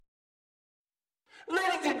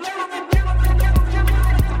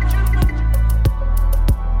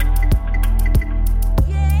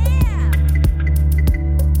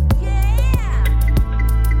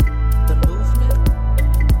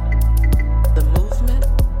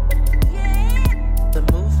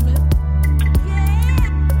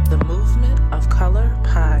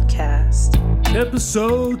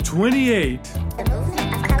Episode 28.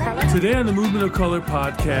 Today on the Movement of Color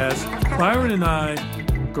podcast, Byron and I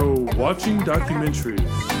go watching documentaries.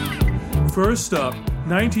 First up,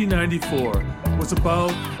 1994 was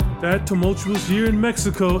about that tumultuous year in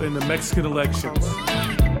Mexico and the Mexican elections.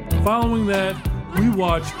 Following that, we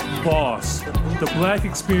watched Boss, the Black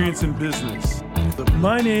Experience in Business.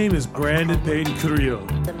 My name is Brandon Payton Carrillo.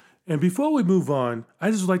 And before we move on,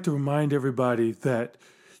 I just like to remind everybody that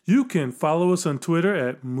you can follow us on Twitter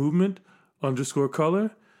at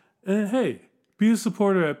movement_color. And hey, be a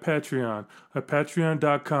supporter at Patreon at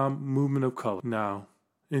patreon.com Movement of Color. Now,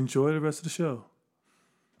 enjoy the rest of the show.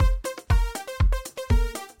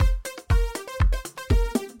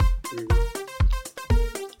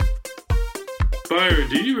 Byron,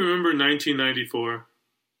 do you remember 1994?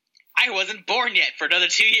 I wasn't born yet for another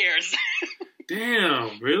 2 years.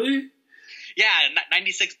 Damn, really? Yeah,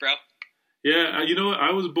 96, bro. Yeah, you know what?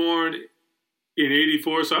 I was born in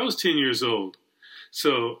 84, so I was 10 years old.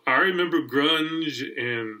 So I remember grunge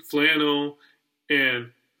and flannel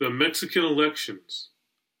and the Mexican elections.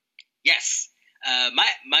 Yes.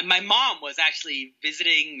 My mom was actually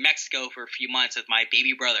visiting Mexico for a few months with my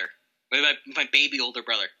baby brother. My baby older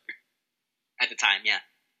brother at the time, yeah.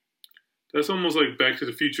 That's almost like Back to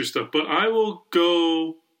the Future stuff. But I will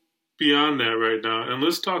go beyond that right now. And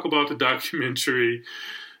let's talk about the documentary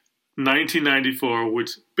 1994,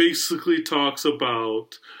 which basically talks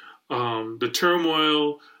about the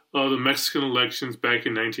turmoil of the Mexican elections back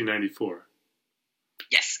in 1994.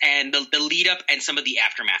 Yes, and the lead up and some of the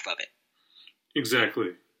aftermath of it.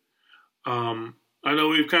 Exactly. I know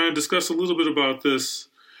we've kind of discussed a little bit about this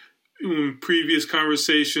in previous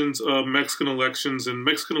conversations of Mexican elections, and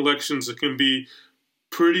Mexican elections can be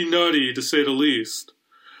pretty nutty, to say the least.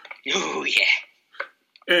 Oh, yeah.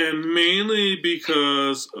 And mainly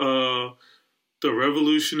because the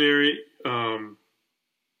revolutionary...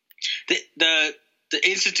 The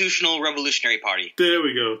Institutional Revolutionary Party. There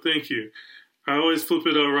we go. Thank you. I always flip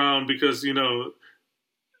it around because, you know...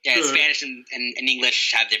 Yeah, Spanish and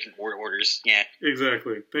English have different word orders. Yeah.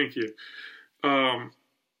 Exactly. Thank you.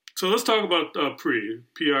 So let's talk about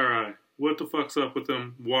PRI. What the fuck's up with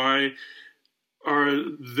them? Why are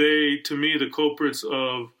they, to me, the culprits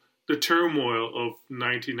of the turmoil of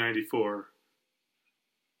 1994?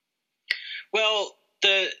 Well,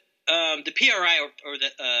 the PRI or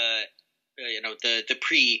the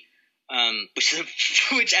PRI,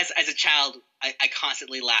 which as a child I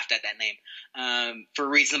constantly laughed at that name for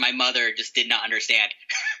reasons my mother just did not understand.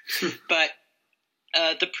 But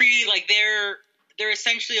the PRI, like they're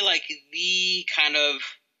essentially like the kind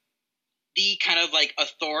of like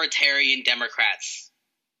authoritarian Democrats,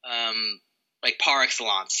 like par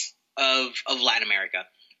excellence of Latin America.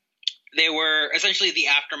 They were essentially the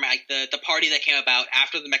aftermath, the party that came about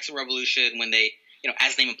after the Mexican Revolution, when they,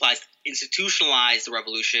 as the name implies, institutionalized the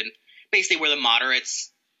revolution. Basically, where the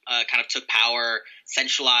moderates kind of took power,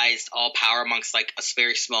 centralized all power amongst like a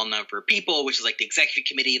very small number of people, which is like the executive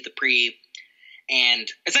committee of the PRI,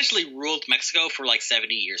 and essentially ruled Mexico for like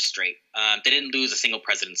 70 years straight. They didn't lose a single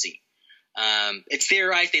presidency. It's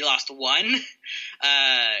theorized they lost one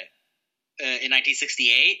in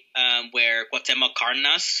 1968, where Cuauhtemoc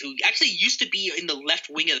Cárdenas, who actually used to be in the left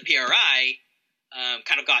wing of the PRI,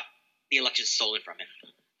 kind of got the election stolen from him.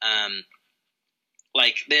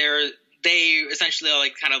 They essentially are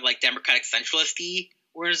like kind of like democratic centralist-y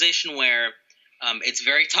organization where it's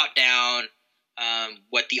very top down.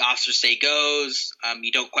 What the officers say goes.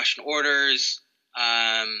 You don't question orders,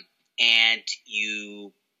 and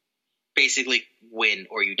you basically win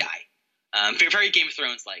or you die. Very Game of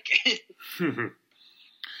Thrones like.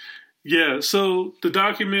 Yeah, so the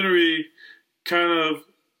documentary kind of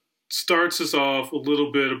starts us off a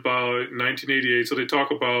little bit about 1988. So they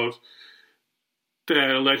talk about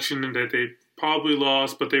that election and that they probably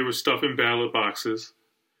lost, but they were stuffing ballot boxes.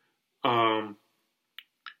 And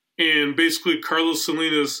basically Carlos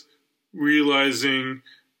Salinas realizing,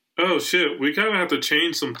 oh shit, we kind of have to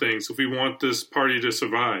change some things if we want this party to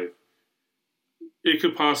survive. It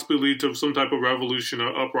could possibly lead to some type of revolution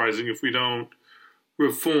or uprising if we don't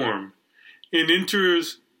reform. And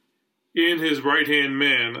enters in his right-hand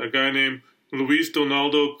man, a guy named Luis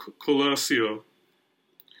Donaldo Colosio.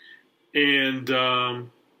 And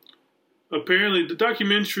apparently the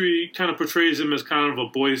documentary kind of portrays him as kind of a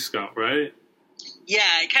Boy Scout, right?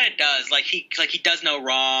 Yeah, it kind of does. Like he does no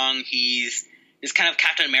wrong. He's this kind of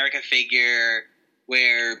Captain America figure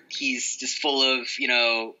where he's just full of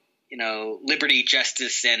liberty,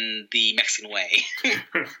 justice, and the Mexican way.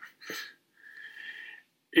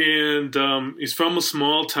 And he's from a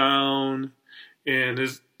small town, and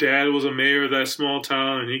his dad was a mayor of that small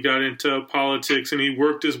town, and he got into politics, and he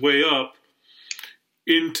worked his way up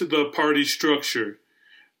into the party structure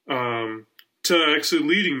to actually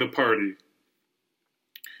leading the party.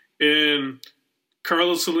 And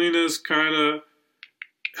Carlos Salinas kind of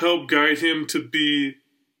helped guide him to be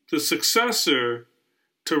the successor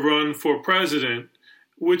to run for president,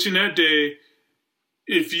 which in that day,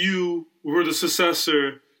 if you were the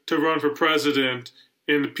successor to run for president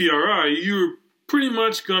in the PRI, you were pretty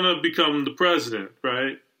much going to become the president,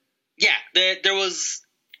 right? Yeah, there was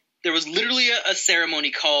literally a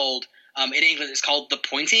ceremony called, in England, it's called the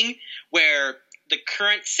pointing, where the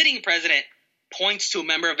current sitting president points to a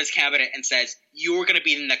member of his cabinet and says, "You're going to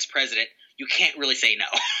be the next president. You can't really say no."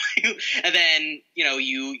 And then,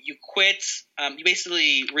 you quit. You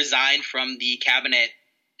basically resign from the cabinet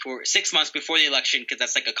for 6 months before the election, because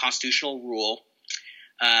that's like a constitutional rule.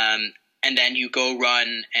 And then you go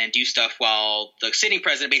run and do stuff while the sitting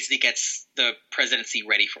president basically gets the presidency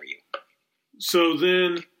ready for you. So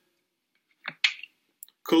then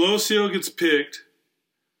Colosio gets picked,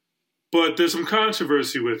 but there's some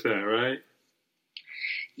controversy with that, right?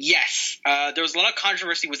 Yes. There was a lot of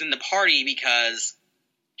controversy within the party because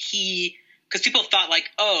people thought like,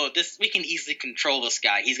 oh, we can easily control this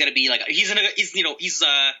guy. He's gonna be like, he's one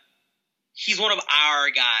of our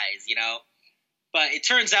guys, But it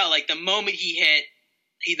turns out like the moment he hit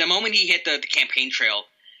the campaign trail,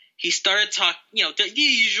 he started talking, the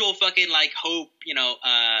usual fucking like hope,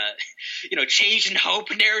 change and hope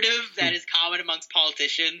narrative that is common amongst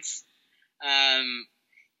politicians.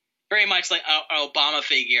 Very much like an Obama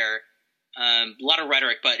figure. A lot of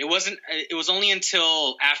rhetoric, but it was only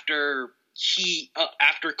until after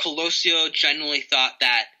Colosio genuinely thought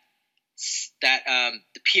that the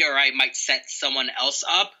PRI might set someone else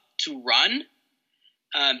up to run,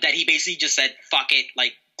 that he basically just said, fuck it,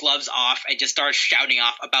 like gloves off, and just started shouting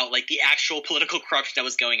off about like the actual political corruption that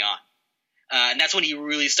was going on. And that's when he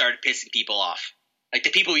really started pissing people off. Like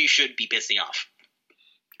the people you should be pissing off.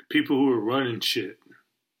 People who are running shit.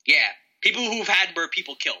 Yeah. People who've had more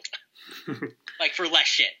people killed. Like for less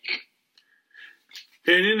shit.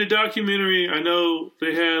 And in the documentary, I know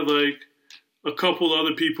they had like a couple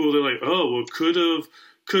other people. They're like, oh, well,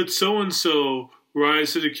 could so-and-so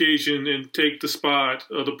rise to the occasion and take the spot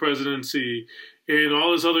of the presidency, and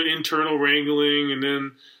all this other internal wrangling. And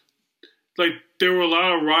then like there were a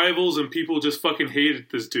lot of rivals and people just fucking hated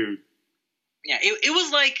this dude. Yeah, it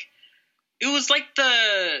was like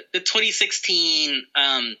the 2016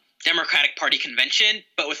 Democratic Party convention,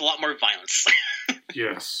 but with a lot more violence.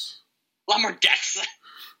 Yes. A lot more deaths.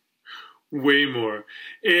 Way more.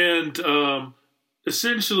 And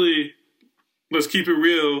essentially, let's keep it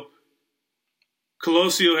real,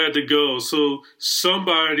 Colosio had to go. So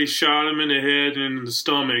somebody shot him in the head and in the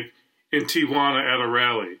stomach in Tijuana at a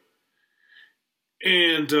rally.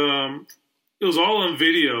 And it was all on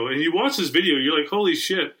video. And you watch this video, you're like, holy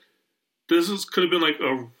shit. Could have been like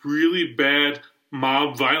a really bad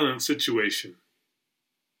mob violence situation.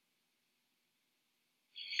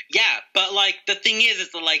 Yeah, but like the thing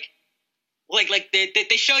is that like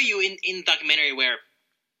they show you in the documentary where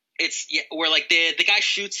where like the guy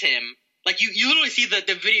shoots him. Like you literally see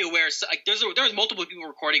the video where like there was multiple people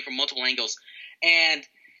recording from multiple angles, and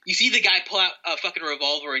you see the guy pull out a fucking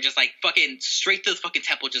revolver and just like fucking straight to the fucking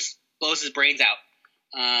temple, just blows his brains out.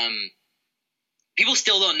 People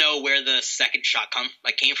still don't know where the second shot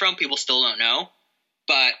came from. People still don't know.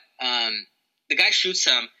 But the guy shoots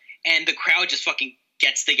him, and the crowd just fucking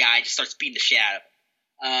gets the guy, just starts beating the shit out of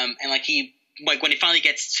him. And like when he finally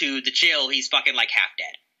gets to the jail, he's fucking like half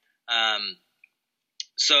dead.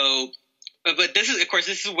 But this is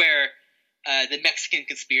where the Mexican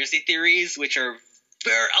conspiracy theories, which are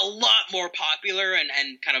a lot more popular and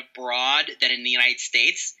kind of broad than in the United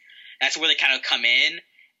States, that's where they kind of come in.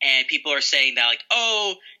 And people are saying that, like,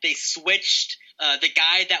 oh, they switched the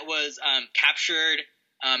guy that was captured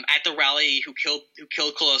at the rally who killed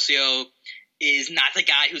Colosio is not the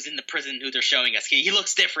guy who's in the prison who they're showing us. He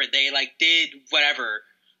looks different. They like did whatever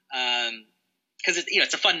because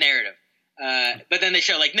it's a fun narrative. But then they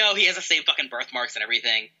show like, no, he has the same fucking birthmarks and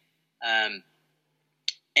everything. And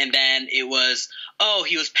then it was, oh,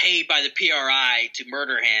 he was paid by the PRI to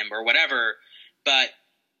murder him or whatever. But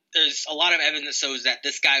there's a lot of evidence that shows that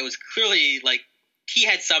this guy was clearly like he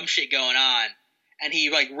had some shit going on, and he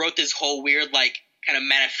like wrote this whole weird like kind of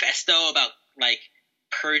manifesto about like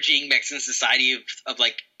purging Mexican society of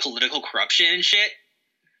like political corruption and shit.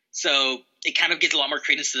 So it kind of gives a lot more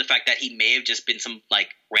credence to the fact that he may have just been some like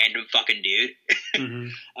random fucking dude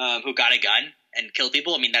who got a gun and killed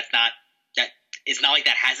people. I mean, it's not like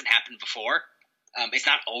that hasn't happened before. It's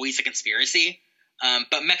not always a conspiracy.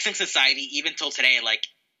 But Mexican society, even till today, like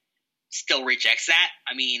still rejects that.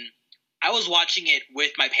 I mean, I was watching it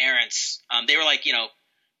with my parents. They were like,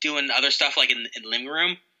 doing other stuff like in the living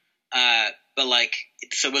room. But like,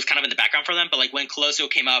 so it was kind of in the background for them. But like when Colosio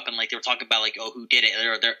came up and like they were talking about like, oh, who did it?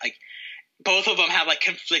 They're like, both of them have like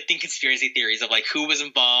conflicting conspiracy theories of like who was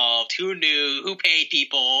involved, who knew, who paid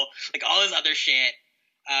people, like all this other shit.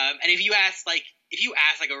 And if you ask like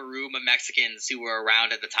a room of Mexicans who were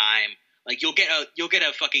around at the time, like you'll get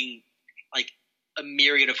a fucking like a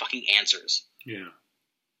myriad of fucking answers. Yeah.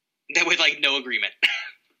 That with like no agreement.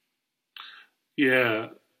 Yeah.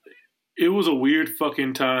 It was a weird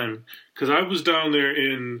fucking time because I was down there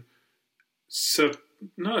in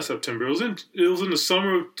not September. It was in the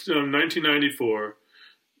summer of 1994.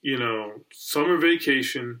 Summer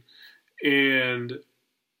vacation, and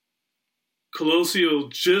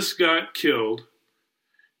Colosio just got killed,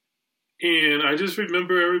 and I just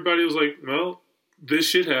remember everybody was like, "Well, this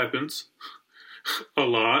shit happens a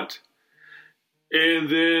lot," and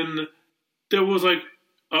then there was like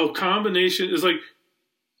a combination. It's like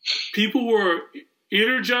people were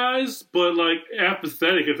energized, but like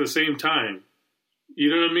apathetic at the same time. You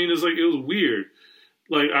know what I mean? It's like, it was weird.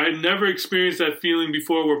 Like, I never experienced that feeling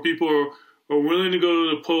before where people are willing to go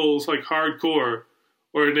to the polls like hardcore,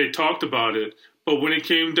 or they talked about it. But when it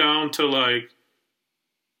came down to like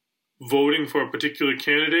voting for a particular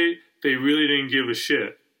candidate, they really didn't give a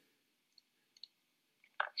shit.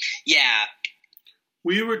 Yeah.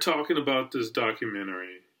 We were talking about this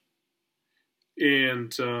documentary.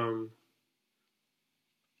 And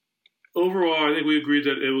overall, I think we agreed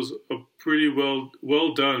that it was a pretty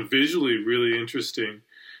well done, visually really interesting,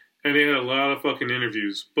 and they had a lot of fucking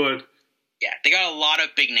interviews. But yeah, they got a lot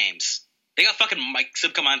of big names. They got fucking Mike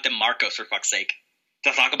Subcomandante Marcos, for fuck's sake,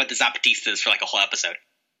 to talk about the Zapatistas for like a whole episode.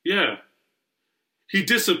 Yeah, he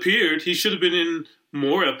disappeared. He should have been in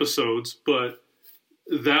more episodes, but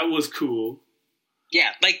that was cool. Yeah,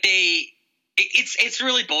 like It's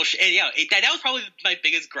really bullshit. Yeah, that was probably my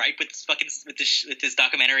biggest gripe with this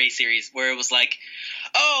documentary series, where it was like,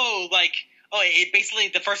 it basically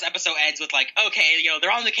the first episode ends with like, okay,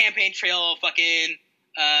 they're on the campaign trail, fucking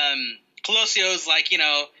Colosio's like,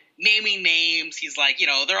 naming names. He's like,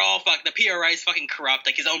 they're all the PRI's fucking corrupt,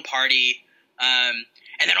 like his own party. And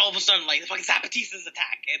then all of a sudden, like the fucking Zapatistas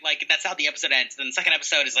attack, and like that's how the episode ends. Then the second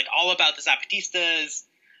episode is like all about the Zapatistas.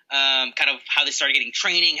 Kind of how they started getting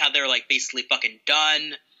training, how they're like basically fucking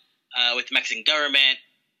done with the Mexican government,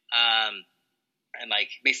 and like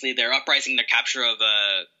basically their uprising, their capture of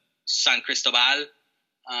San Cristobal,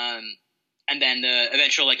 and then the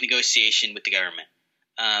eventual like negotiation with the government,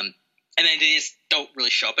 and then they just don't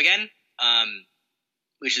really show up again,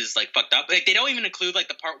 which is like fucked up. Like they don't even include like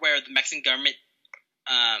the part where the Mexican government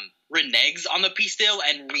reneges on the peace deal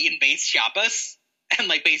and reinvades Chiapas, and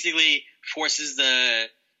like basically forces the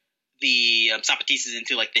Zapatistas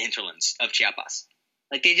into like the hinterlands of Chiapas.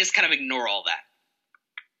 Like they just kind of ignore all that.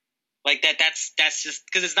 Like that's just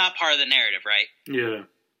because it's not part of the narrative, right? Yeah.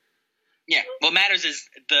 Yeah. What matters is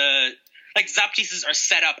the Zapatistas are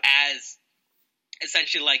set up as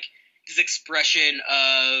essentially like this expression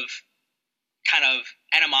of kind of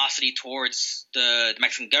animosity towards the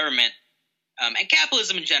Mexican government and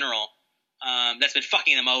capitalism in general that's been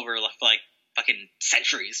fucking them over for like fucking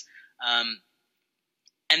centuries.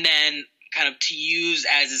 And then kind of to use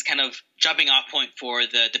as this kind of jumping off point for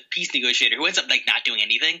the peace negotiator, who ends up like not doing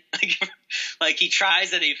anything. like he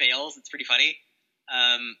tries and he fails. It's pretty funny.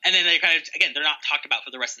 And then they're kind of, again, they're not talked about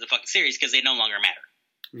for the rest of the fucking series because they no longer matter.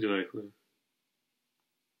 Exactly.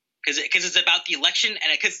 Because it's about the election,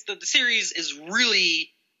 and because the series is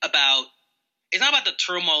really about, it's not about the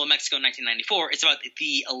turmoil of Mexico in 1994. It's about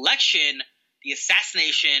the election, the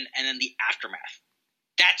assassination, and then the aftermath.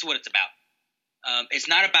 That's what it's about. It's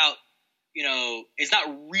not about, it's not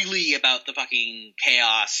really about the fucking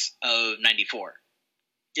chaos of 94.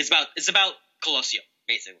 It's about Colosio,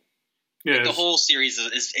 basically. Yeah, like the whole series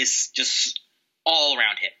is just all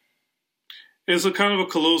around him. It's a kind of a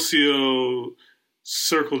Colosio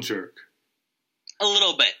circle jerk. A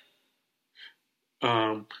little bit.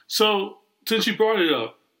 So, since you brought it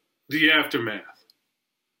up, the aftermath.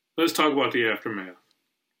 Let's talk about the aftermath.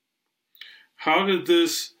 How did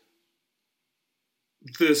this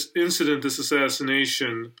incident, this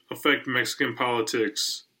assassination, affect Mexican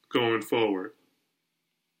politics going forward?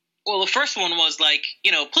 Well, the first one was like,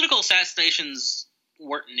 political assassinations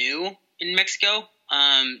weren't new in Mexico.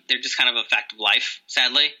 They're just kind of a fact of life,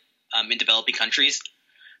 sadly, in developing countries.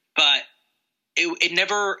 But it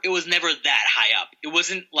was never that high up. It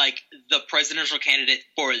wasn't like the presidential candidate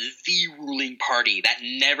for the ruling party. That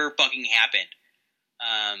never fucking happened.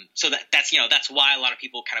 So that's why a lot of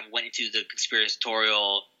people kind of went into the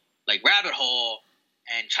conspiratorial like rabbit hole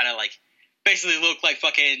and try to like basically look like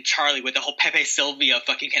fucking Charlie with the whole Pepe Sylvia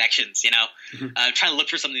fucking connections, trying to look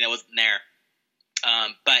for something that wasn't there.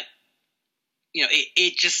 But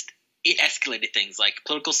it escalated things. Like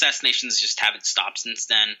political assassinations just haven't stopped since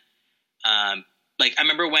then. Like I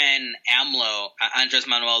remember when AMLO, Andres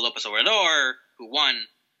Manuel Lopez Obrador, who won,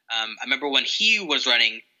 I remember when he was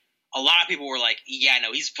running, a lot of people were like, yeah,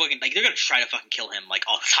 no, he's fucking, like, they're going to try to fucking kill him, like,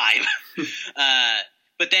 all the time.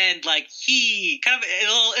 But then, like, he kind of,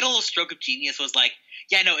 a little stroke of genius was like,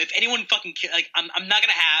 yeah, no, if anyone fucking, like, I'm not going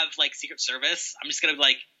to have, like, Secret Service. I'm just going to,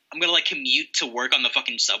 like, commute to work on the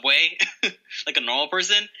fucking subway like a normal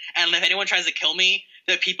person. And if anyone tries to kill me,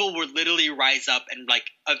 the people would literally rise up and, like,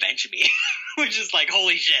 avenge me. Which is, like,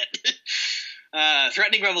 holy shit.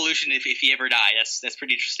 Threatening revolution if you ever die. That's a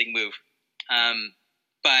pretty interesting move.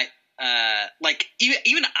 But like,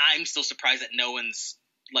 even I'm still surprised that no one's,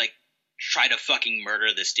 like, tried to fucking murder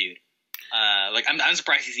this dude. Like, I'm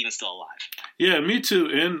surprised he's even still alive. Yeah, me too.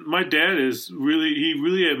 And my dad he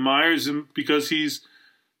really admires him because he's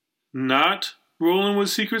not rolling with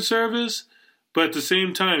Secret Service, but at the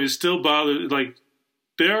same time, it's still bothered. Like,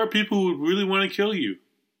 there are people who really want to kill you.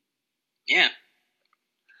 Yeah.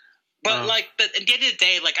 But, but at the end of the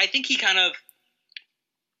day, like, I think he kind of,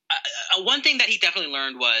 one thing that he definitely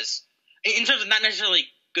learned was, in terms of not necessarily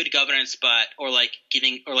good governance, or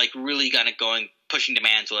really kind of pushing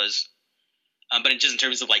demands was, but just in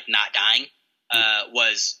terms of like not dying,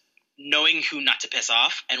 was knowing who not to piss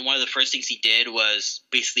off. And one of the first things he did was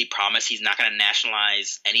basically promise he's not going to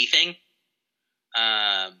nationalize anything.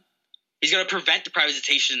 He's going to prevent the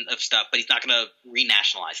privatization of stuff, but he's not going to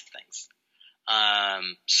renationalize things.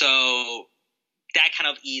 So that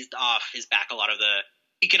kind of eased off his back a lot of the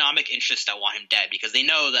economic interests that want him dead, because they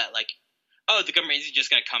know that, like, oh, the government isn't just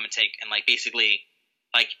going to come and take and, like, basically,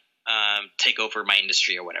 like, take over my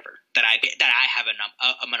industry or whatever that I have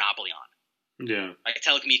a monopoly on. Yeah, like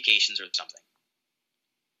telecommunications or something.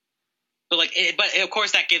 But like, but of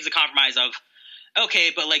course that gives a compromise of,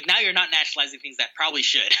 okay, but like now you're not nationalizing things that probably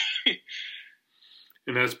should.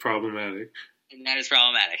 And that's problematic. And that is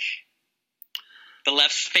problematic. The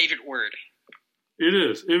left's favorite word. It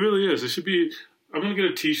is. It really is. It should be. I'm going to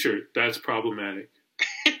get a T-shirt. That's problematic.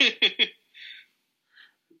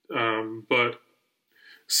 But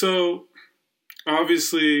so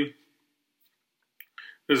obviously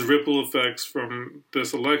there's ripple effects from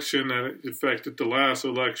this election that affected the last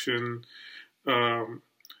election.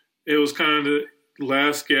 It was kind of the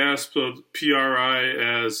last gasp of PRI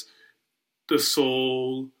as the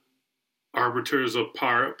sole arbiters of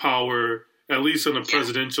power, at least on a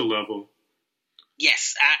presidential level.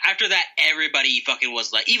 Yes, after that, everybody fucking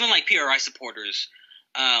was like, even like PRI supporters,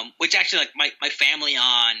 which actually like my family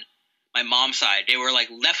on my mom's side, they were like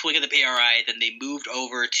left wing of the PRI, then they moved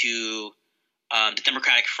over to the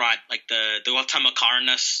Democratic Front, like the Guatemala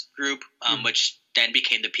Carnas group, which then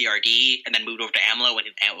became the PRD, and then moved over to AMLO when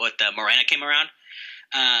the Morena came around.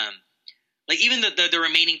 Like even the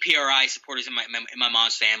remaining PRI supporters in my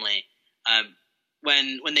mom's family,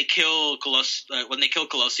 when they killed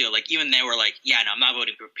Colosio, like even they were like, yeah, no, I'm not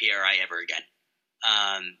voting for PRI ever again.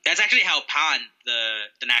 That's actually how PAN,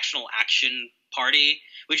 the National Action Party,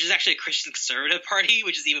 which is actually a Christian conservative party,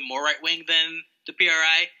 which is even more right wing than the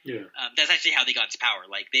PRI. Yeah, that's actually how they got into power.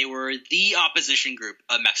 Like they were the opposition group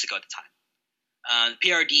of Mexico at the time. The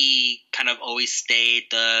PRD kind of always stayed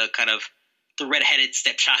the redheaded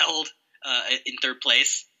stepchild in third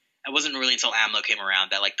place. It wasn't really until AMLO came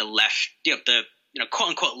around that like the left, the quote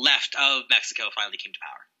unquote left of Mexico finally came to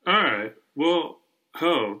power. All right. Well,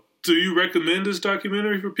 do you recommend this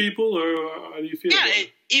documentary for people, or how do you feel? Yeah, about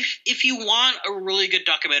it? If you want a really good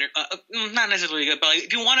documentary, not necessarily good, but like,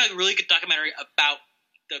 if you want a really good documentary about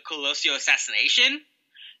the Colosio assassination,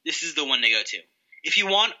 this is the one to go to. If you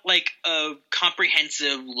want like a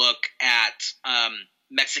comprehensive look at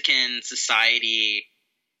Mexican society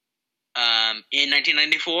in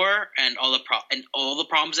 1994 and all the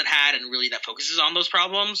problems it had, and really that focuses on those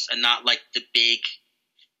problems and not like the big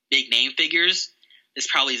name figures, this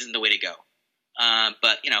probably isn't the way to go.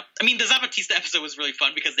 But I mean, the Zapatista episode was really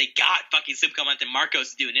fun because they got fucking Subcomandante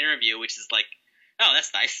Marcos to do an interview, which is like, oh,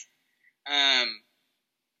 that's nice.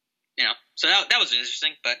 So that was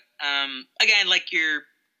interesting. But again, like you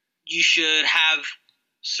should have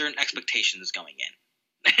certain expectations going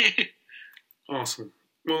in. Awesome.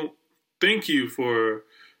 Well, thank you for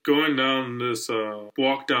going down this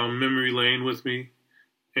walk down memory lane with me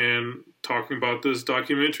and talking about this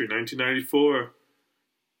documentary, 1994.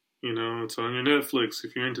 You know, it's on your Netflix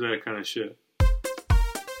if you're into that kind of shit.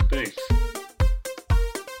 Thanks.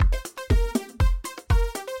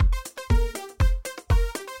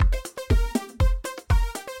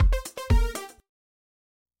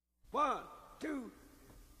 One, two,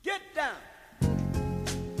 get down.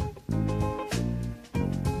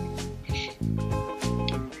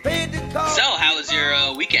 So, how was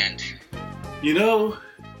your weekend? You know,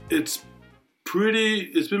 it's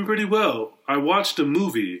been pretty well. I watched a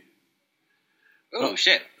movie. Oh,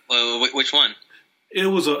 shit. Which one?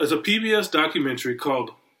 It's a PBS documentary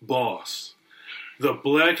called Boss, The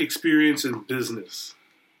Black Experience in Business.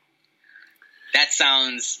 That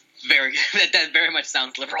sounds that very much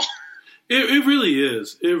sounds liberal. It really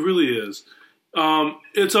is. It really is.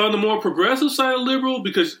 It's on the more progressive side of liberal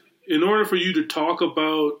because in order for you to talk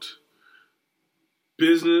about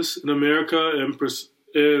business in America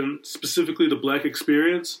and specifically the black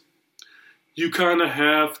experience, you kind of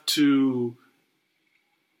have to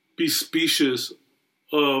be specious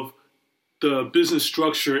of the business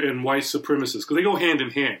structure and white supremacists because they go hand in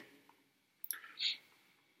hand.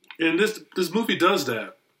 And this movie does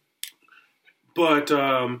that. But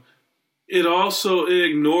it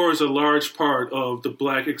ignores a large part of the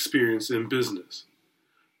black experience in business,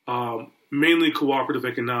 mainly cooperative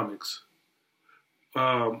economics.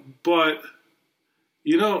 But,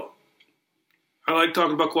 you know, I like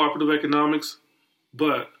talking about cooperative economics,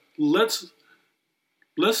 but let's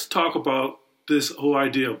talk about this whole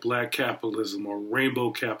idea of black capitalism or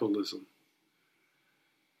rainbow capitalism.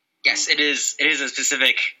 Yes, it is a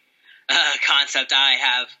specific concept I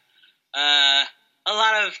have a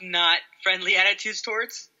lot of not friendly attitudes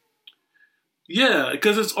towards. Yeah,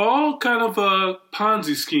 because it's all kind of a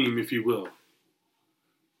Ponzi scheme, if you will.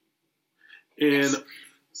 And yes.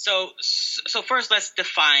 So first, let's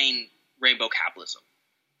define rainbow capitalism.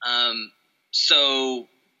 So,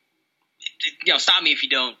 you know, stop me if you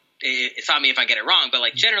don't. Stop me if I get it wrong. But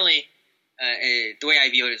like generally, the way I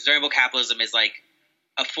view it is rainbow capitalism is like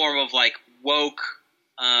a form of like woke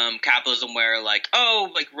capitalism where like,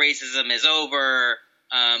 oh, like racism is over.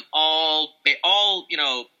 All you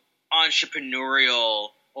know, entrepreneurial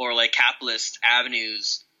or like capitalist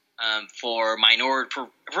avenues for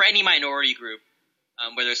any minority group,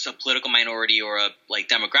 whether it's a political minority or a like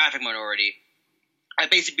demographic minority,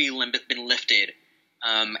 have basically been lifted,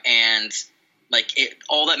 and like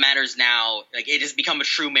all that matters now, like it has become a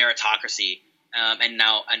true meritocracy, and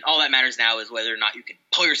all that matters now is whether or not you can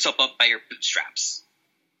pull yourself up by your bootstraps.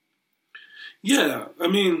 Yeah, I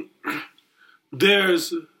mean,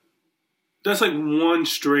 that's like one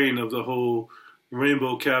strain of the whole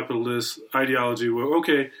rainbow capitalist ideology where,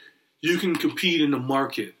 okay, you can compete in the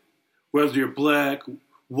market, whether you're black,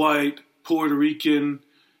 white, Puerto Rican,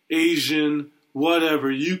 Asian,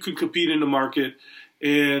 whatever, you can compete in the market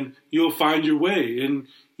and you'll find your way. And,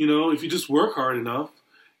 you know, if you just work hard enough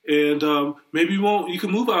and maybe you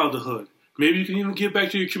can move out of the hood. Maybe you can even give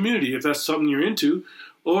back to your community if that's something you're into.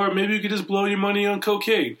 Or maybe you could just blow your money on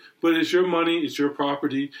cocaine. But it's your money, it's your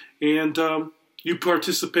property, and you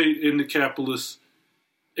participate in the capitalist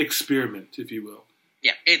experiment, if you will.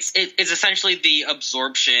 Yeah, it's essentially the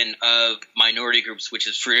absorption of minority groups, which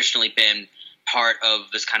has traditionally been part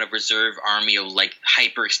of this kind of reserve army of like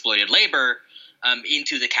hyper-exploited labor,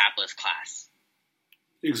 into the capitalist class.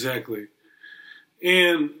 Exactly.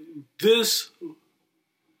 And this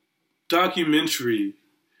documentary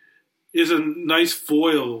is a nice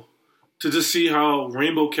foil to just see how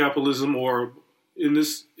rainbow capitalism, or in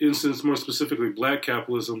this instance more specifically black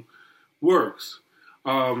capitalism, works.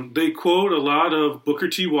 They quote a lot of Booker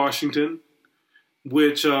T. Washington,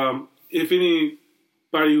 which if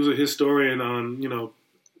anybody who's a historian on, you know,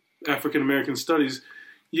 African American studies,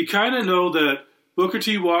 you kind of know that Booker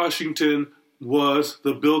T. Washington was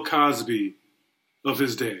the Bill Cosby of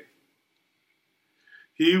his day.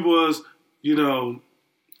 He was, you know,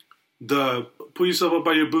 the pull yourself up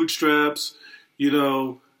by your bootstraps, you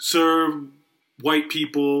know, serve white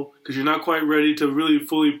people because you're not quite ready to really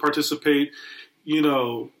fully participate, you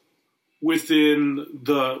know, within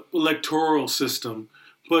the electoral system.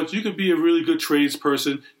 But you could be a really good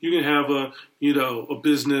tradesperson. You can have a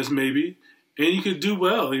business maybe, and you could do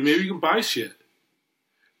well. Maybe you can buy shit.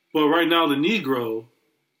 But right now the Negro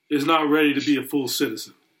is not ready to be a full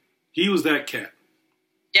citizen. He was that cat.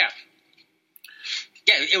 Yeah.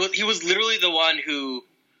 Yeah, he was literally the one who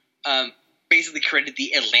basically created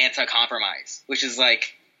the Atlanta Compromise, which is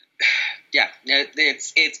like Yeah,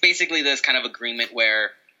 it's basically this kind of agreement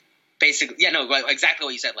where basically, exactly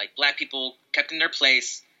what you said. Like, black people kept in their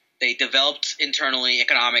place. They developed internally,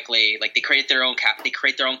 economically. Like, they create their own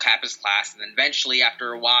capitalist class, and then eventually,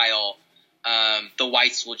 after a while, the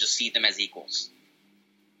whites will just see them as equals.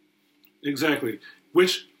 Exactly,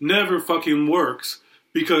 which never fucking works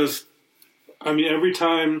because, I mean, every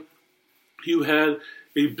time you had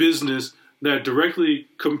a business that directly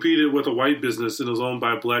competed with a white business and was owned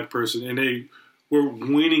by a black person, and they were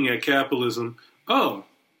winning at capitalism. Oh,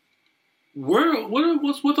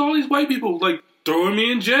 what's with all these white people like throwing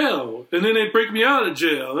me in jail, and then they break me out of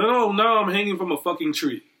jail, and now I'm hanging from a fucking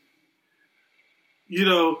tree. You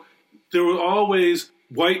know, there were always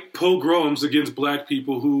white pogroms against black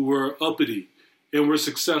people who were uppity and were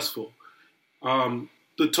successful.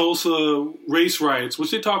 The Tulsa race riots,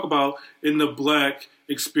 which they talk about in the black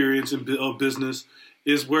experience of business,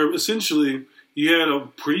 is where essentially you had a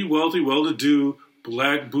pretty wealthy, well-to-do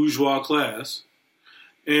black bourgeois class.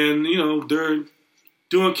 And, they're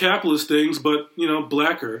doing capitalist things, but,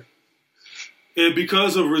 blacker. And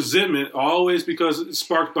because of resentment, always because it's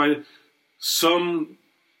sparked by some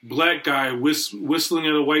black guy whistling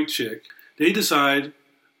at a white chick, they decide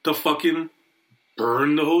to fucking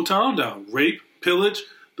burn the whole town down. Rape, pillage,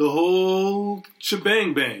 the whole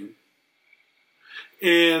shebang bang.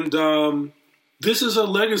 And this is a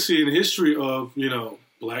legacy and history of,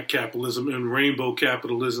 black capitalism and rainbow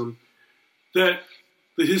capitalism that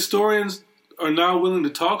the historians are now willing to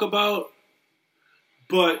talk about,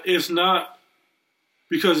 but it's not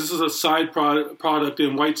because this is a side product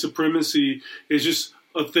and white supremacy is just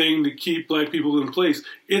a thing to keep black people in place.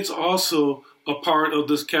 It's also a part of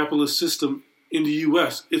this capitalist system in the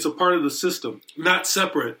U.S. It's a part of the system, not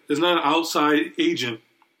separate. It's not an outside agent.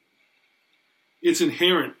 It's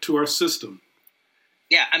inherent to our system.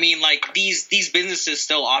 Yeah, I mean, like, these businesses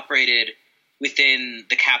still operated within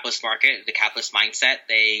the capitalist market, the capitalist mindset.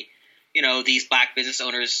 They, these black business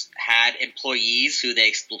owners had employees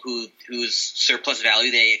whose surplus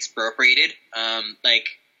value they expropriated. They're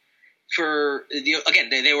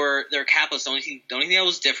capitalists. The only thing that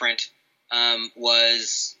was different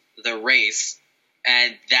was the race,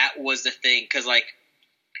 and that was the thing because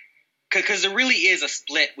there really is a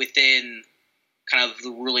split within kind of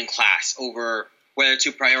the ruling class over whether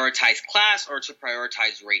to prioritize class or to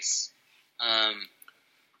prioritize race.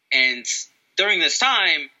 And during this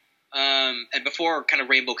time, and before kind of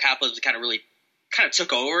rainbow capitalism kind of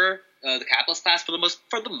took over the capitalist class for the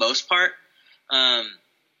most part,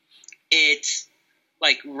 it's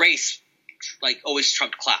like race always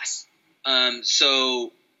trumped class.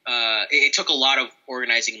 So it took a lot of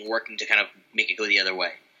organizing and working to kind of make it go the other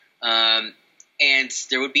way. And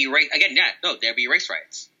there would be there'd be race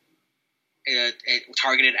riots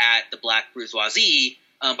targeted at the black bourgeoisie,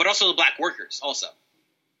 but also the black workers also.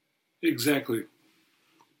 Exactly.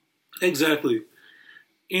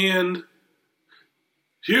 And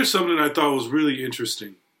here's something I thought was really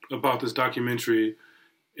interesting about this documentary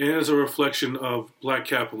and as a reflection of black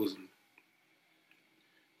capitalism.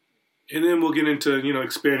 And then we'll get into,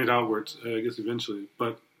 expand it outwards, I guess, eventually.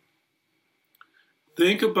 But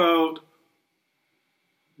think about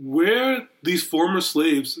where these former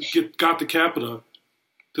slaves got the capita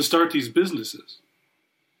to start these businesses.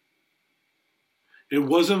 It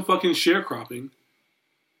wasn't fucking sharecropping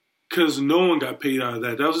because no one got paid out of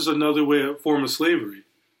that. That was just another form of slavery.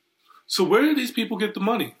 So where did these people get the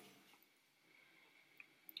money?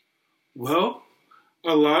 Well,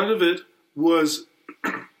 a lot of it was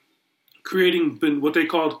creating what they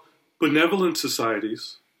called benevolent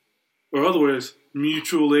societies, or otherwise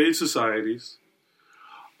mutual aid societies.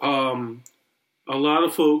 A lot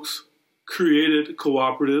of folks created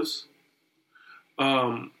cooperatives.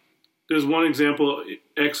 There's one example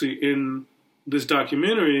actually in this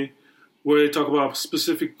documentary where they talk about a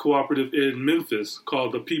specific cooperative in Memphis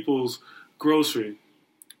called the People's Grocery.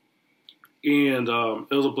 And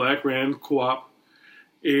it was a black-ran co-op.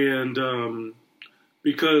 And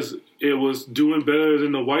because it was doing better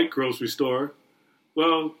than the white grocery store,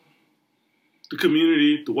 well,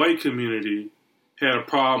 the white community, had a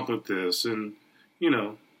problem with this and,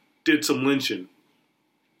 did some lynching.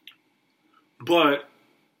 But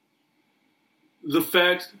the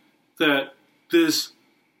fact that this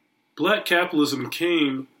black capitalism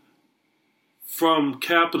came from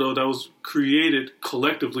capital that was created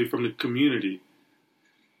collectively from the community,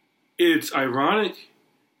 it's ironic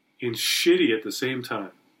and shitty at the same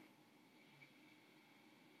time.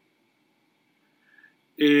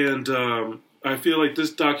 And I feel like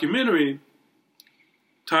this documentary,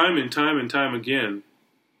 time and time again,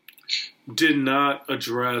 did not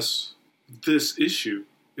address this issue.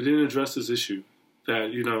 It didn't address this issue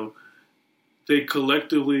that, you know, they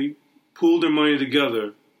collectively pooled their money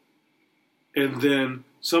together, and then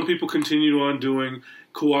some people continued on doing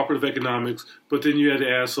cooperative economics, but then you had the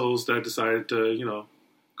assholes that decided to, you know,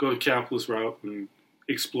 go the capitalist route and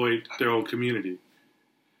exploit their own community.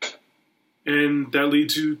 And that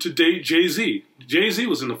leads you to date Jay-Z. Jay-Z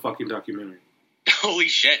was in the fucking documentary. Holy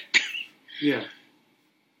shit. Yeah.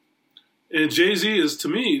 And Jay-Z is, to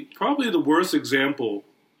me, probably the worst example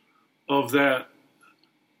of that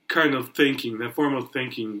kind of thinking, that form of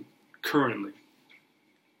thinking currently.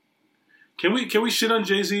 Can we shit on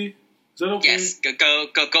Jay-Z? Is that okay? Yes,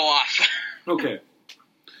 go off. Okay.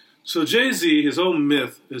 So Jay-Z, his own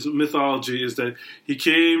myth, his mythology is that he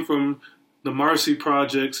came from the Marcy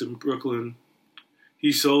Projects in Brooklyn.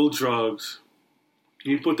 He sold drugs.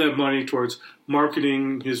 He put that money towards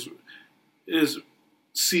marketing his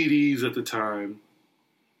CDs at the time.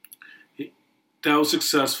 That was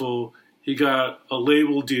successful. He got a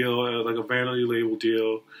label deal, like a vanity label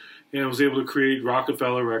deal, and was able to create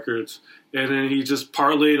Rockefeller Records. And then he just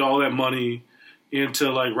parlayed all that money into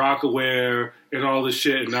like Rockaware and all this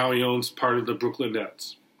shit, and now he owns part of the Brooklyn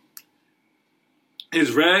Nets.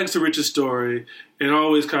 His rags to riches story, and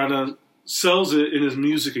always kind of sells it in his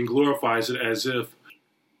music and glorifies it as if,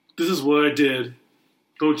 this is what I did,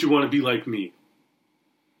 don't you want to be like me?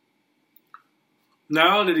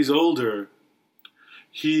 Now that he's older,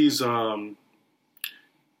 he's learned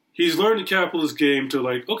the capitalist game to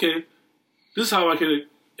like, okay, this is how I can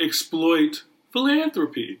exploit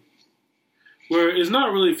philanthropy. Where it's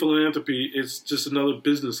not really philanthropy, it's just another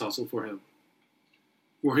business hustle for him.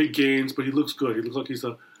 Where he gains, but he looks good. He looks like he's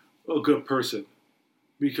a good person.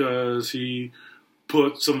 Because he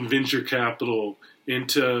put some venture capital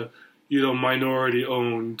into, you know,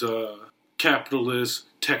 minority-owned capitalist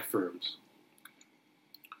tech firms.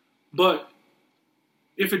 But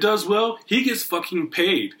if it does well, he gets fucking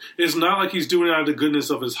paid. It's not like he's doing it out of the goodness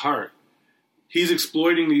of his heart. He's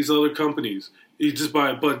exploiting these other companies.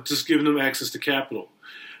 Just giving them access to capital.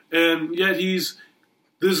 And yet he's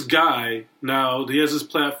this guy now, he has this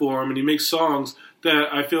platform and he makes songs that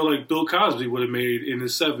I feel like Bill Cosby would have made in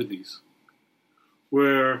his 70s.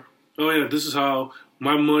 Where, oh yeah, this is how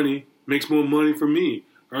my money makes more money for me.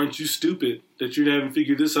 Aren't you stupid that you haven't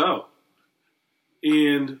figured this out?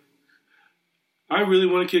 And I really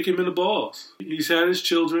want to kick him in the balls. He's had his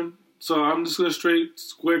children, so I'm just going to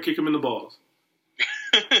square kick him in the balls.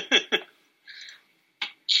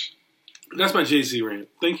 That's my Jay-Z rant.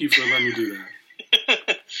 Thank you for letting me do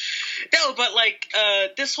that. No, but like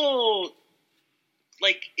this whole,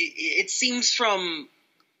 like it seems from,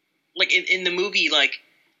 like in the movie, like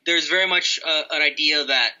there's very much an idea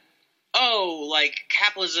that, oh, like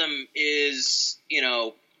capitalism is, you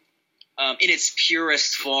know, in its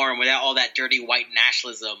purest form, without all that dirty white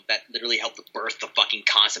nationalism that literally helped birth the fucking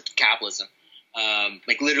concept of capitalism.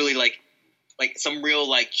 Like literally, like some real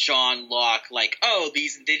like John Locke, like, oh,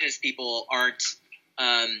 these indigenous people aren't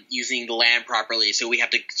using the land properly, so we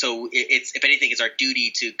have to. So it's, if anything, it's our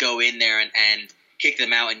duty to go in there and kick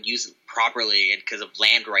them out and use it properly, and because of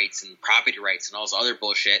land rights and property rights and all this other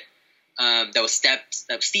bullshit that was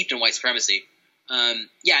steeped in white supremacy.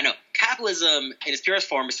 Yeah, no, capitalism in its purest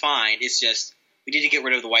form is fine. It's just we need to get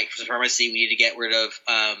rid of the white supremacy. We need to get rid of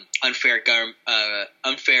unfair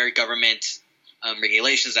government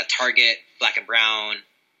regulations that target black and brown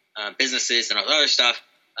businesses and all that other stuff.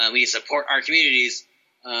 We need to support our communities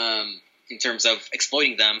in terms of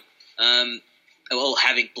exploiting them. Well,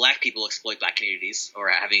 having black people exploit black communities, or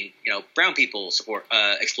having, you know, brown people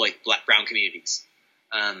exploit brown communities.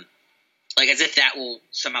 Like as if that will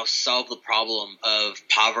somehow solve the problem of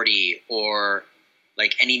poverty or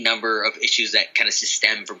like any number of issues that kind of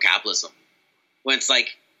stem from capitalism. When it's like,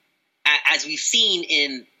 as we've seen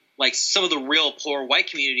in like some of the real poor white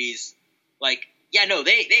communities, like, yeah, no,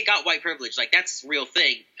 they got white privilege. Like that's a real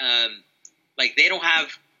thing. Like they don't have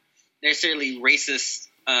necessarily racist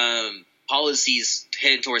policies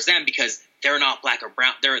headed towards them because they're not black or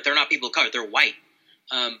brown. They're not people of color. They're white.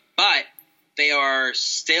 But they are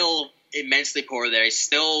still immensely poor. They're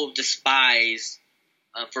still despised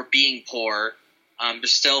for being poor. They're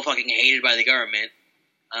still fucking hated by the government.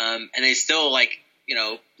 And they still, like, you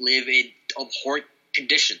know, live in abhorrent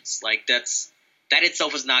conditions. Like that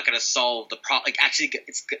itself is not going to solve the problem. Like actually,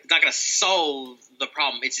 it's not going to solve the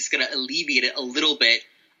problem. It's just going to alleviate it a little bit,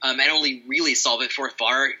 and only really solve it for a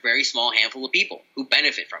very small handful of people who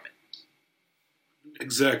benefit from it.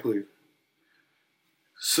 Exactly.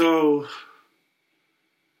 So,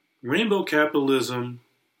 rainbow capitalism,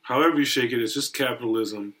 however you shake it, it's just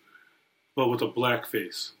capitalism, but with a black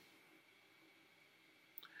face.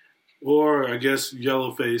 or I guess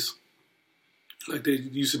yellowface, like they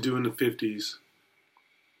used to do in the 50s,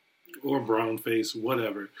 or brown face,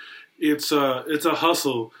 whatever. It's a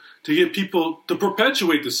hustle to get people to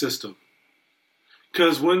perpetuate the system.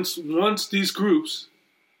 Because once these groups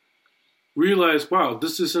realize, wow,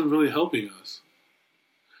 this isn't really helping us,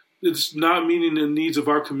 it's not meeting the needs of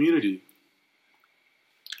our community,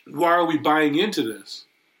 why are we buying into this?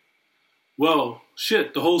 Well,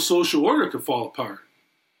 shit, the whole social order could fall apart.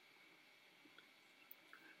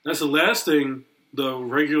 That's the last thing the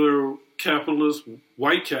regular capitalists,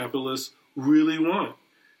 white capitalists, really want.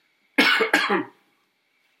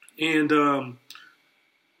 And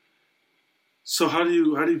so how do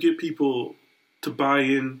you get people to buy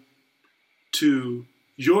in to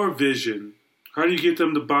your vision? How do you get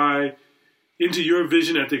them to buy into your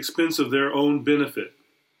vision at the expense of their own benefit?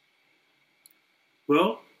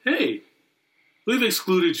 Well, hey, we've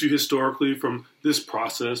excluded you historically from this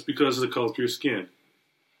process because of the color of your skin.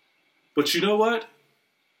 But you know what?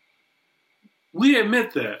 We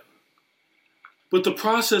admit that. But the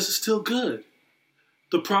process is still good.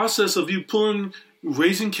 The process of you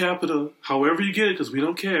raising capital, however you get it, because we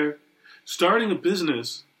don't care, starting a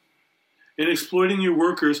business, and exploiting your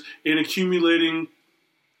workers and accumulating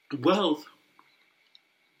wealth,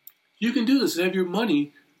 you can do this and have your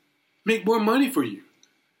money make more money for you.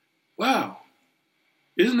 Wow.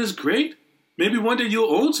 Isn't this great? Maybe one day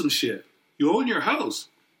you'll own some shit. You'll own your house.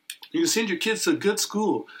 You can send your kids to a good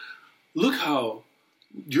school. Look how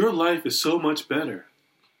your life is so much better.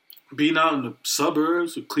 Being out in the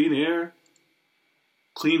suburbs with clean air,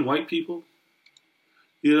 clean white people.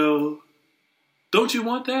 You know, don't you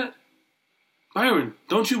want that? Byron,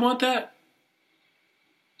 don't you want that?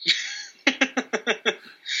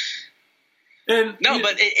 And no,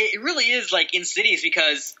 but it really is like insidious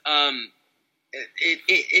because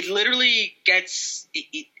it literally gets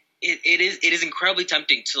it is incredibly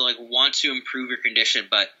tempting to like want to improve your condition,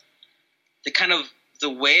 but the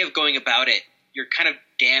way of going about it, you're kind of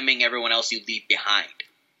damning everyone else you leave behind.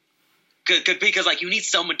 Because like you need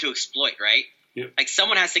someone to exploit, right? Yep. Like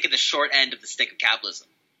someone has to get the short end of the stick of capitalism,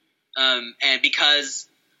 and because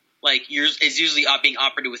like is usually being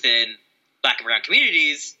operated within Black and brown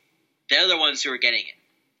communities, they're the ones who are getting it.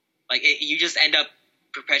 Like you just end up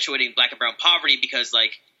perpetuating Black and brown poverty because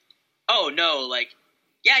like, oh no, like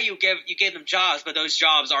yeah, you gave them jobs, but those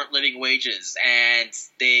jobs aren't living wages, and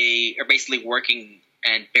they are basically working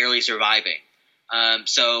and barely surviving.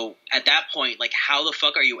 So at that point, like, how the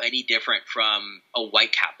fuck are you any different from a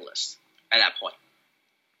white capitalist at that point?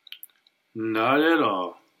 Not at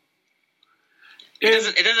all.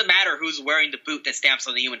 It doesn't matter who's wearing the boot that stamps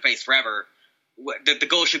on the human face forever. The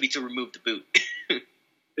goal should be to remove the boot.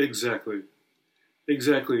 Exactly.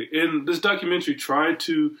 And this documentary tried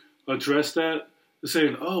to address that,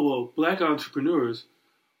 saying, oh, well, Black entrepreneurs,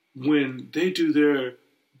 when they do their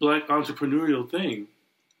Black entrepreneurial thing,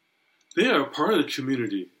 they are a part of the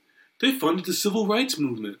community. They funded the civil rights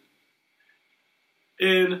movement.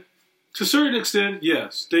 And to a certain extent,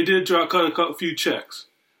 yes, they did cut a few checks.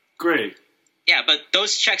 Great. Yeah, but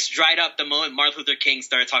those checks dried up the moment Martin Luther King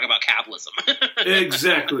started talking about capitalism.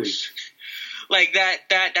 Exactly. Like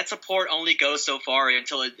that support only goes so far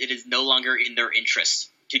until it is no longer in their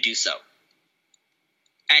interest to do so.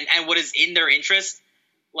 And what is in their interest,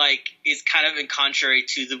 like, is kind of in contrary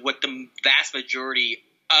to what the vast majority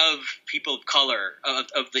of people of color,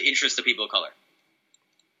 of the interest of people of color.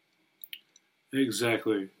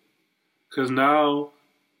 Exactly. Because now,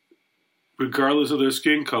 regardless of their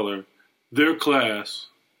skin color, their class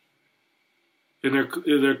and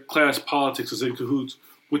their class politics is in cahoots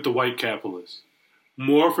with the white capitalists.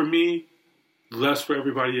 More for me, less for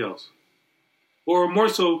everybody else. Or more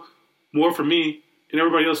so, more for me and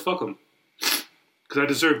everybody else, fuck them. Because I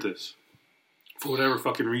deserve this. For whatever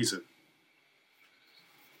fucking reason.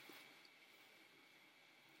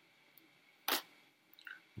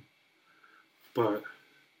 But,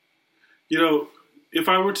 you know, if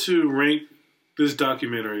I were to rank this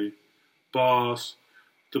documentary, Boss,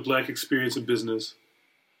 The Black Experience in Business,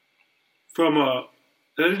 from a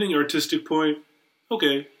editing artistic point,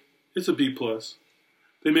 okay, it's a B+.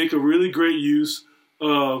 They make a really great use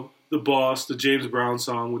of The Boss, the James Brown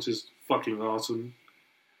song, which is fucking awesome.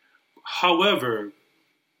 However,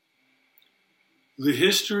 the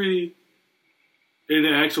history and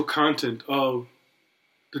the actual content of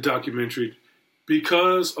the documentary,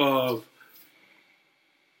 because of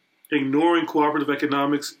ignoring cooperative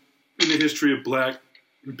economics in the history of Black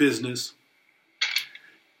business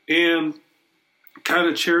and kind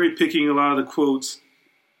of cherry picking a lot of the quotes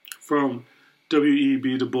from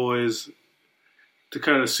W.E.B. Du Bois to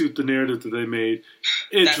kind of suit the narrative that they made,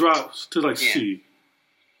 it drops to like C.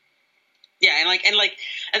 Yeah,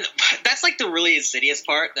 and that's like the really insidious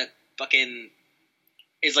part that fucking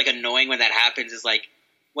is like annoying when that happens, is like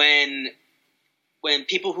when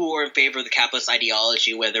people who are in favor of the capitalist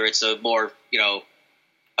ideology, whether it's a more, you know,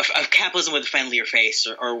 a capitalism with a friendlier face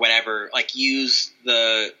or whatever, like use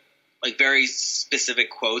the like very specific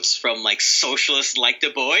quotes from like socialists like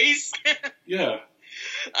Du Bois. Yeah.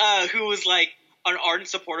 Who was like an ardent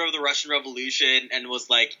supporter of the Russian Revolution and was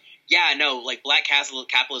like, yeah, no, like black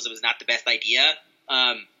capitalism is not the best idea.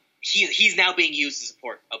 He's now being used to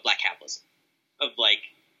support of black capitalism. Of like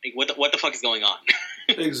what the fuck is going on?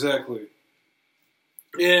 Exactly.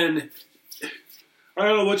 And I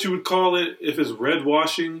don't know what you would call it, if it's red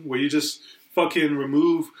washing, where you just fucking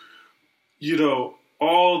remove, you know,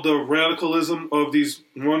 all the radicalism of these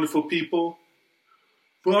wonderful people.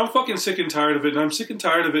 But I'm fucking sick and tired of it, and I'm sick and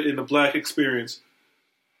tired of it in the black experience.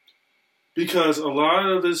 Because a lot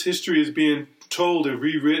of this history is being told and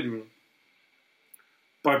rewritten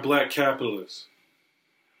by black capitalists.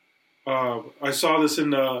 I saw this in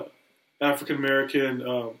the African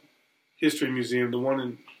American History Museum, the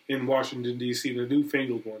one in Washington, D.C., the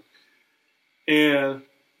newfangled one. And,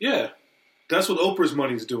 yeah, that's what Oprah's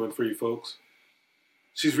money's doing for you folks.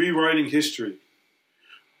 She's rewriting history.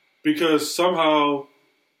 Because somehow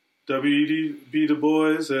W.E.B. Du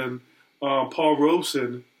Bois and Paul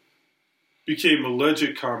Robeson became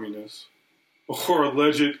alleged communists or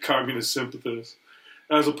alleged communist sympathists,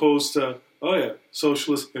 as opposed to, oh yeah,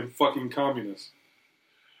 socialists and fucking communists.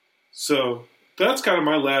 So that's kind of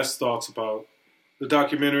my last thoughts about the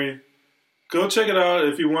documentary. Go check it out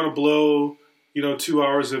if you want to blow, 2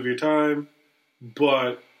 hours of your time.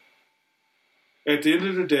 But at the end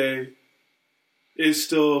of the day, it's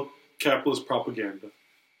still capitalist propaganda.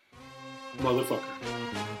 Motherfucker.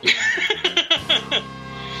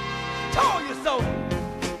 Told you so.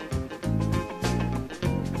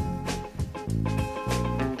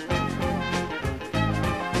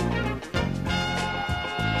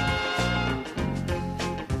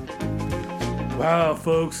 Wow,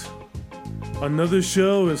 folks. Another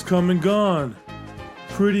show is come and gone.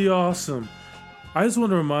 Pretty awesome. I just want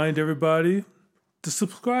to remind everybody to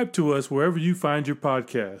subscribe to us wherever you find your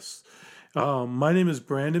podcasts. My name is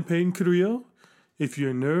Brandon Payton Carrillo. If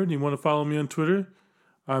you're a nerd and you want to follow me on Twitter,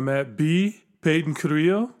 I'm at B Payton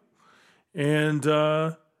Carrillo. And,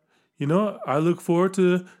 I look forward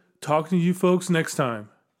to talking to you folks next time.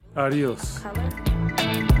 Adios. Color.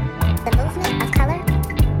 The movement of color.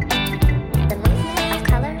 The movement of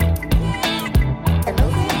color. The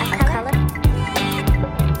movement of color.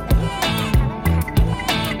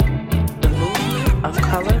 The Movement of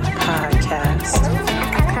Color podcast.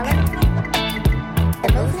 The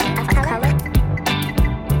movement of color.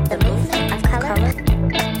 The movement of color.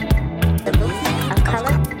 The movement of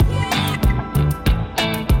color.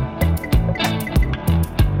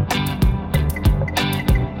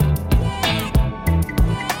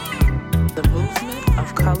 The Movement of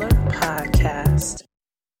Color